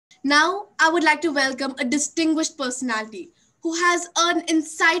Now, I would like to welcome a distinguished personality who has an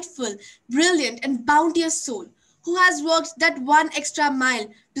insightful, brilliant, and bounteous soul, who has worked that one extra mile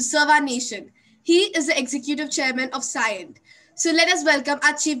to serve our nation. He is the executive chairman of Cyient. So let us welcome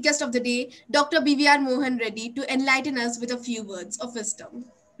our chief guest of the day, Dr. B.V.R. Mohan Reddy, to enlighten us with a few words of wisdom.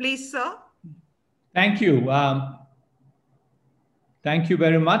 Please, sir. Thank you. Thank you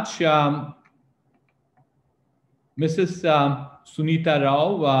very much, Mrs. Sunita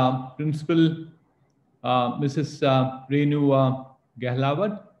Rao, Principal, Mrs. Renu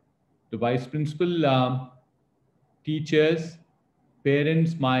Gehlawat, the Vice Principal, teachers,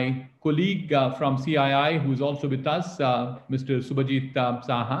 parents, my colleague from CII, who is also with us, Mr. Subhajit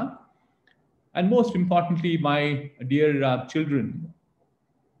Saha, and most importantly, my dear children.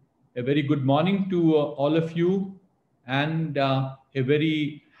 A very good morning to all of you, and a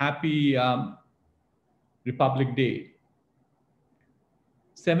very happy Republic Day.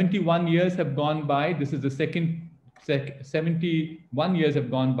 71 years have gone by. This is the 71 years have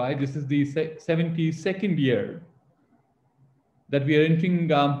gone by. This is the 72nd year that we are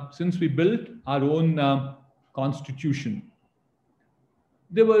entering since we built our own constitution.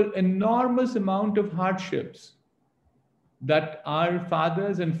 There were enormous amount of hardships that our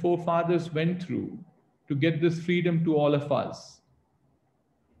fathers and forefathers went through to get this freedom to all of us.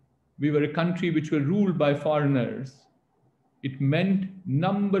 We were a country which were ruled by foreigners. It meant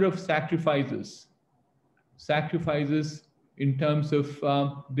number of sacrifices in terms of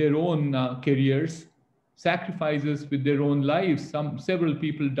their own careers, sacrifices with their own lives. Several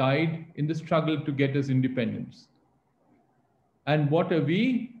people died in the struggle to get us independence. And what are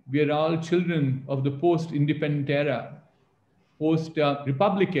we? We are all children of the post-independent era,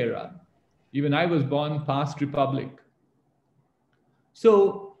 post-republic era. Even I was born past republic.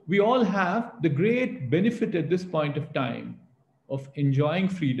 So we all have the great benefit at this point of time of enjoying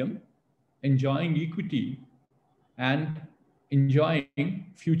freedom, enjoying equity, and enjoying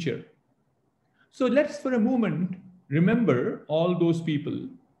future. So let's for a moment remember all those people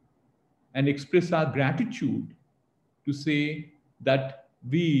and express our gratitude to say that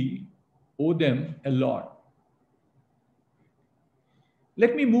we owe them a lot.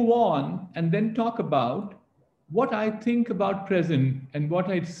 Let me move on and then talk about what I think about present and what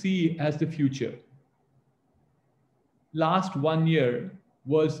I see as the future. Last 1 year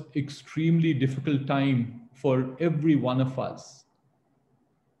was extremely difficult time for every one of us.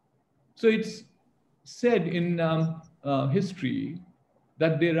 So it's said in history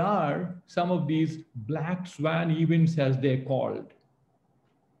that there are some of these black swan events, as they're called.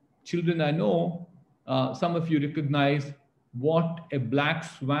 Children, I know some of you recognize what a black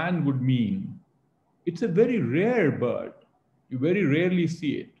swan would mean. It's a very rare bird. You very rarely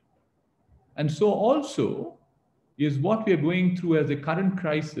see it. And so also is what we are going through as a current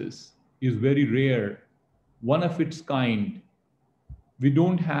crisis is very rare, one of its kind. We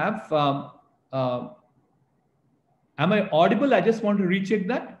don't have, am I audible? I just want to recheck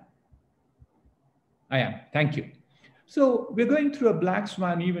that. I am, thank you. So we're going through a black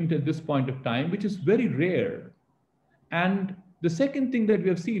swan event at this point of time, which is very rare. And the second thing that we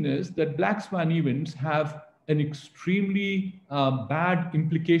have seen is that black swan events have an extremely bad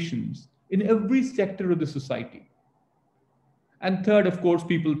implications in every sector of the society. And third, of course,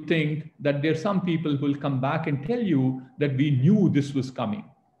 people think that there are some people who will come back and tell you that we knew this was coming.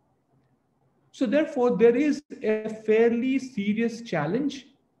 So therefore, there is a fairly serious challenge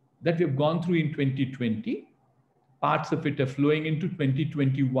that we've gone through in 2020. Parts of it are flowing into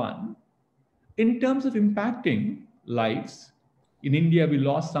 2021. In terms of impacting lives, in India, we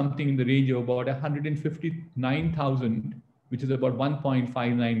lost something in the range of about 159,000, which is about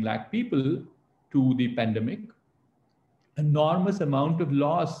 1.59 lakh people to the pandemic. Enormous amount of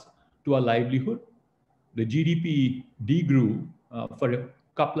loss to our livelihood. The GDP degrew for a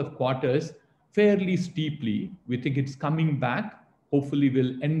couple of quarters fairly steeply. We think it's coming back. Hopefully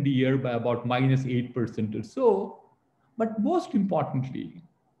we'll end the year by about -8% or so. But most importantly,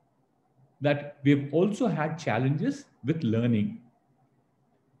 that we've also had challenges with learning.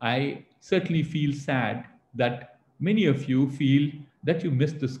 I certainly feel sad that many of you feel that you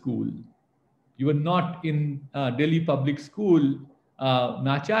missed the school. You were not in Delhi Public School,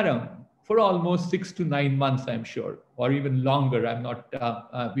 Nacharam, for almost 6 to 9 months, I'm sure, or even longer. I'm not,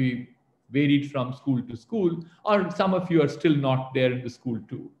 we varied from school to school, or some of you are still not there in the school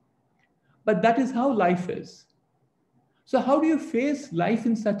too. But that is how life is. So how do you face life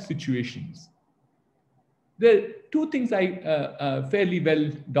in such situations? There are two things I fairly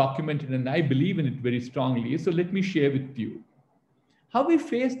well documented, and I believe in it very strongly. So let me share with you. How we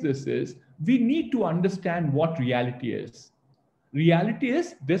face this is we need to understand what reality is. Reality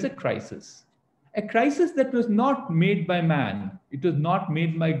is there's a crisis that was not made by man. It was not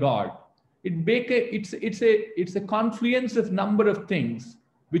made by God. It's a confluence of number of things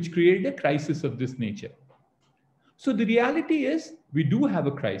which create a crisis of this nature. So the reality is we do have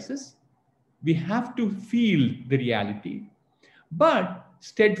a crisis. We have to feel the reality. But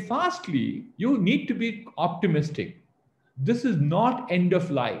steadfastly, you need to be optimistic. This is not end of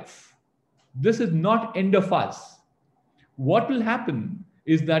life. This is not end of us. What will happen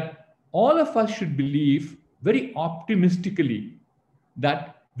is that all of us should believe very optimistically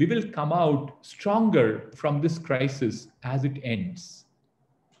that we will come out stronger from this crisis as it ends.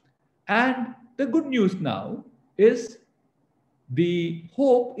 And the good news now is the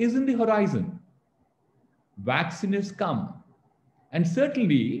hope is in the horizon. Vaccine has come. And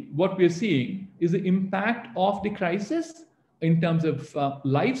certainly what we're seeing is the impact of the crisis in terms of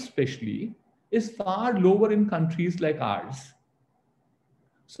life especially is far lower in countries like ours.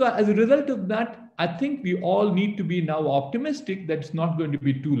 So as a result of that, I think we all need to be now optimistic that it's not going to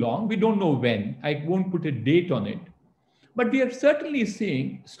be too long. We don't know when. I won't put a date on it. But we are certainly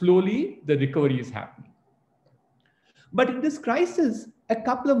seeing slowly the recovery is happening. But in this crisis, a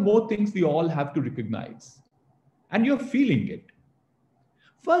couple of more things we all have to recognize. And you're feeling it.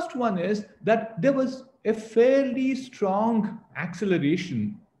 First one is that there was a fairly strong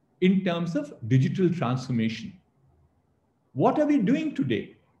acceleration in terms of digital transformation. What are we doing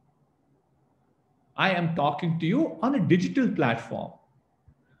today? I am talking to you on a digital platform.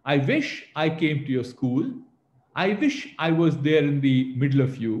 I wish I came to your school. I wish I was there in the middle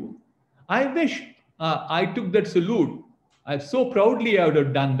of you. I wish I took that salute. So proudly I would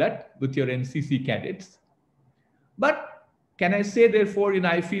have done that with your NCC cadets. But can I say therefore,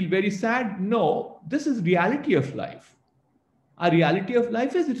 I feel very sad? No, this is reality of life. Our reality of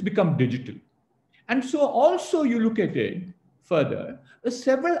life is it's become digital. And so also you look at it further,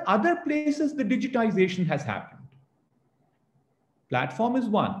 several other places the digitization has happened. Platform is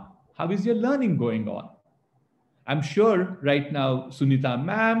one. How is your learning going on? I'm sure right now Sunita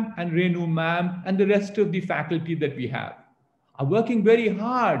ma'am and Renu ma'am and the rest of the faculty that we have are working very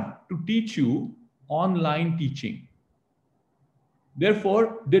hard to teach you online teaching.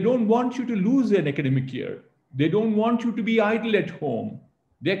 Therefore, they don't want you to lose an academic year. They don't want you to be idle at home.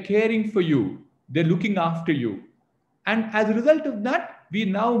 They're caring for you. They're looking after you. And as a result of that, we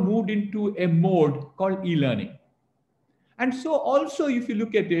now moved into a mode called e-learning. And so also, if you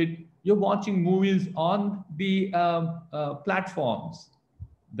look at it, you're watching movies on the platforms.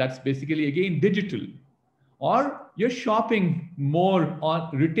 That's basically, again, digital. Or you're shopping more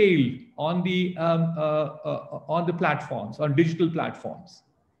on retail on the platforms, on digital platforms.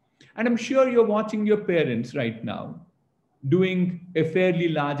 And I'm sure you're watching your parents right now doing a fairly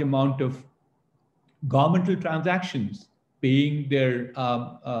large amount of governmental transactions, paying their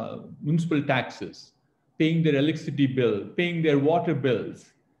municipal taxes, paying their electricity bill, paying their water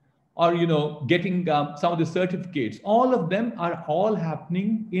bills, or getting some of the certificates. All of them are all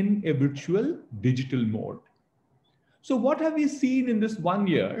happening in a virtual digital mode. So what have we seen in this 1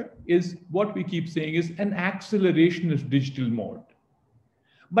 year is what we keep saying is an acceleration of digital mode.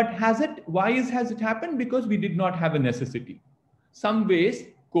 But why has it happened? Because we did not have a necessity. Some ways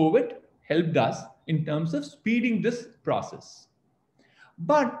COVID helped us in terms of speeding this process.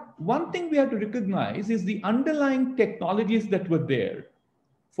 But one thing we have to recognize is the underlying technologies that were there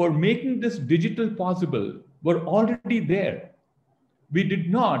for making this digital possible were already there. We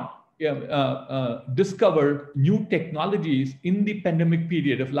did not discover new technologies in the pandemic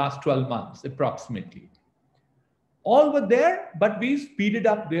period of last 12 months, approximately. All were there, but we speeded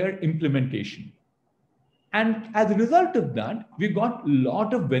up their implementation. And as a result of that, we got a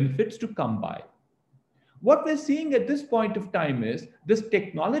lot of benefits to come by. What we're seeing at this point of time is this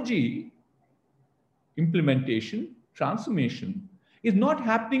technology implementation, transformation, is not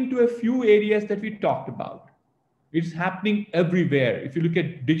happening to a few areas that we talked about. It's happening everywhere. If you look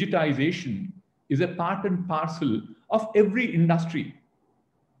at digitization, is a part and parcel of every industry.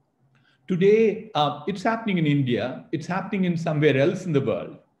 Today, it's happening in India. It's happening in somewhere else in the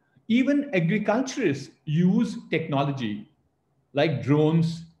world. Even agriculturists use technology like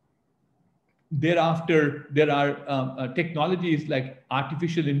drones. Thereafter, there are technologies like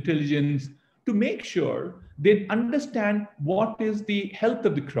artificial intelligence to make sure they understand what is the health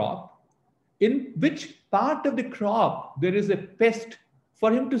of the crop, in which part of the crop there is a pest,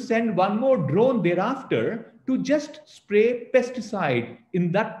 for him to send one more drone thereafter to just spray pesticide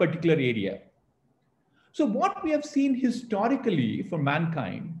in that particular area. So what we have seen historically for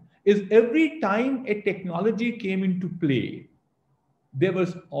mankind is every time a technology came into play, there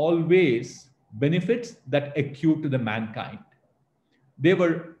was always benefits that accrue to the mankind. There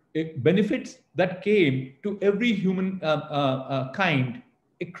were benefits that came to every human kind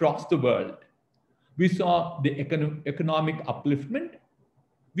across the world. We saw the economic upliftment.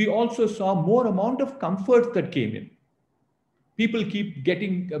 We also saw more amount of comforts that came in. People keep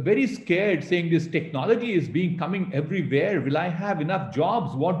getting very scared, saying this technology is coming everywhere. Will I have enough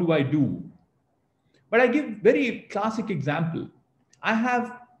jobs? What do I do? But I give very classic example. I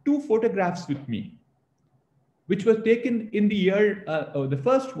have two photographs with me, which was taken in the year, the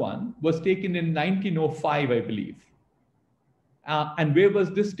first one was taken in 1905, I believe. And where was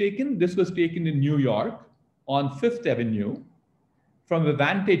this taken? This was taken in New York on Fifth Avenue from a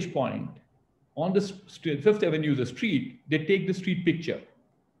vantage point on the Fifth Avenue, the street. They take the street picture.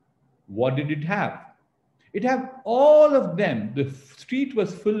 What did it have? It had all of them. The street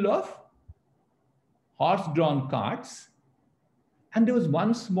was full of horse-drawn carts, and there was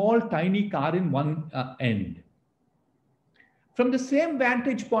one small tiny car in one end. From the same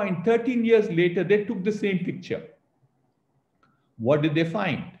vantage point, 13 years later, they took the same picture. What did they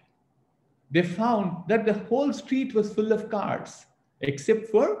find? They found that the whole street was full of cars, except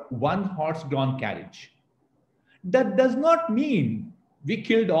for one horse-drawn carriage. That does not mean we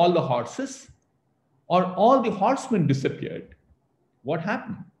killed all the horses or all the horsemen disappeared. What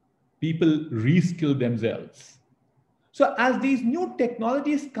happened? People re-skill themselves. So as these new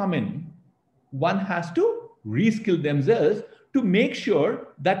technologies come in, one has to re-skill themselves to make sure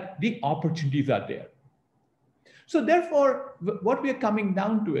that the opportunities are there. So therefore, what we are coming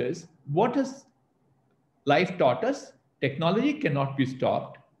down to is, what has life taught us? Technology cannot be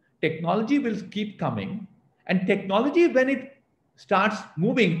stopped. Technology will keep coming. And technology, when it starts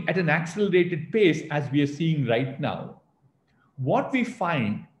moving at an accelerated pace, as we are seeing right now, what we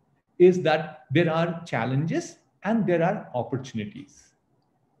find is that there are challenges and there are opportunities.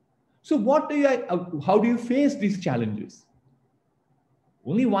 So how do you face these challenges?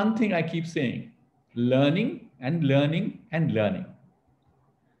 Only one thing I keep saying: learning and learning and learning.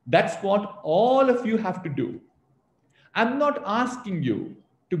 That's what all of you have to do. I'm not asking you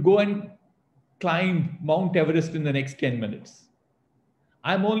to go and climb Mount Everest in the next 10 minutes.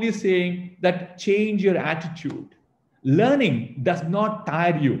 I'm only saying that change your attitude. Learning does not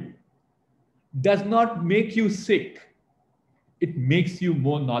tire you, does not make you sick. It makes you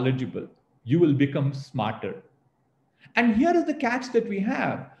more knowledgeable. You will become smarter. And here is the catch that we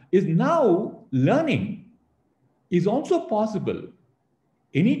have, is now learning is also possible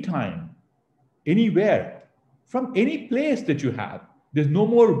anytime, anywhere, from any place that you have. There's no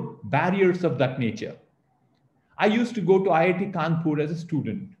more barriers of that nature. I used to go to IIT Kanpur as a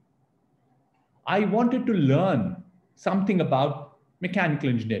student. I wanted to learn something about mechanical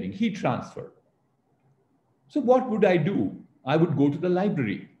engineering, heat transfer. So what would I do? I would go to the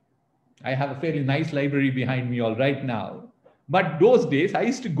library. I have a fairly nice library behind me all right now. But those days, I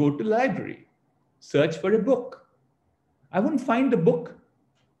used to go to the library, search for a book. I wouldn't find the book.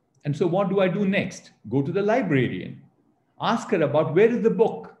 And so what do I do next? Go to the librarian, ask her about where is the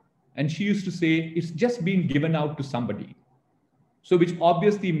book. And she used to say, it's just been given out to somebody. So which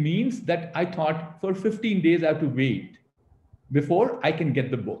obviously means that I thought for 15 days I have to wait before I can get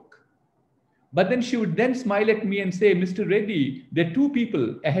the book. But then she would then smile at me and say, Mr. Reddy, there are 2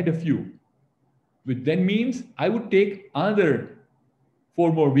 people ahead of you, which then means I would take another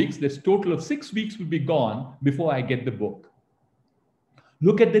 4 more weeks. This total of 6 weeks would be gone before I get the book.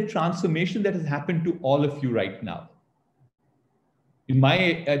 Look at the transformation that has happened to all of you right now. In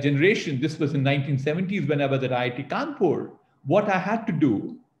my generation, this was in 1970s when I was at IIT Kanpur. What I had to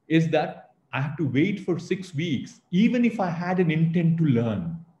do is that I had to wait for 6 weeks, even if I had an intent to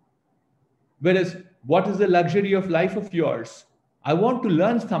learn. Whereas, what is the luxury of life of yours? I want to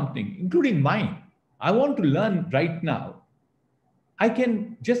learn something, including mine. I want to learn right now. I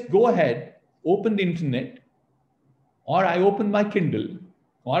can just go ahead, open the internet, or I open my Kindle,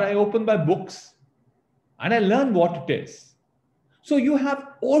 or I open my books, and I learn what it is. So you have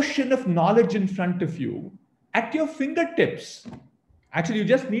ocean of knowledge in front of you at your fingertips. Actually, you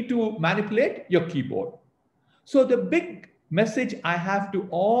just need to manipulate your keyboard. So the big message I have to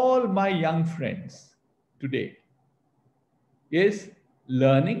all my young friends today is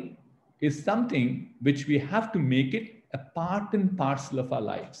learning is something which we have to make it a part and parcel of our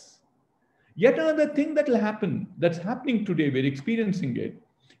lives. Yet another thing that will happen, that's happening today, we're experiencing it,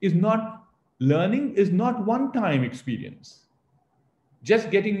 is not learning is not one-time experience.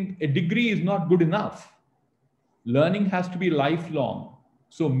 Just getting a degree is not good enough. Learning has to be lifelong.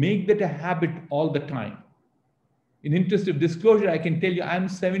 So make that a habit all the time. In interest of disclosure, I can tell you I'm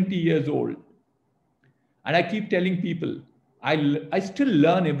 70 years old. And I keep telling people, I still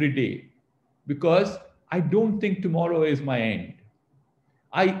learn every day because I don't think tomorrow is my end.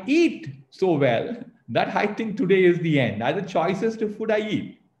 I eat so well that I think today is the end. I have the choices to food I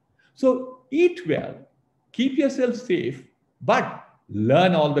eat. So eat well, keep yourself safe, but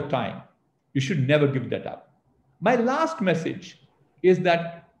learn all the time. You should never give that up. My last message is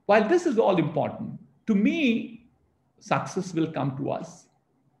that while this is all important, to me, success will come to us,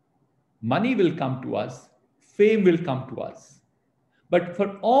 money will come to us, fame will come to us. But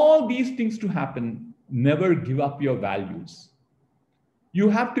for all these things to happen, never give up your values. You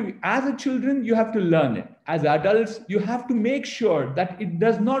have to, as a children, you have to learn it. As adults, you have to make sure that it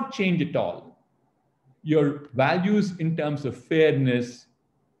does not change at all. Your values in terms of fairness,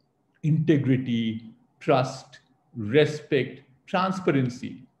 integrity, trust, respect,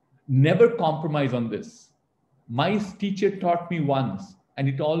 transparency, never compromise on this. My teacher taught me once, and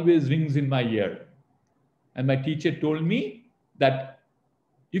it always rings in my ear. And my teacher told me that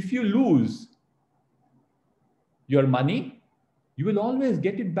if you lose your money, you will always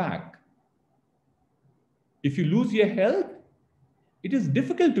get it back. If you lose your health, it is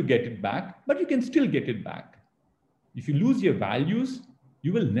difficult to get it back, but you can still get it back. If you lose your values,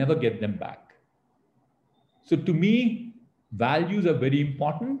 you will never get them back. So to me, values are very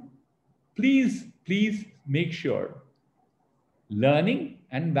important. Please make sure learning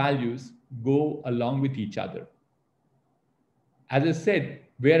and values go along with each other. As I said,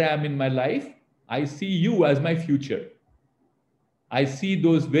 where I am in my life, I see you as my future. I see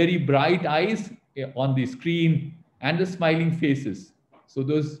those very bright eyes on the screen and the smiling faces. So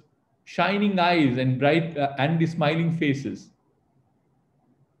those shining eyes and bright and the smiling faces,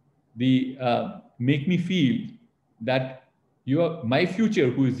 they make me feel that my future,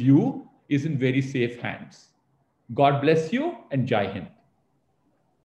 who is you, is in very safe hands. God bless you, and Jai Hind.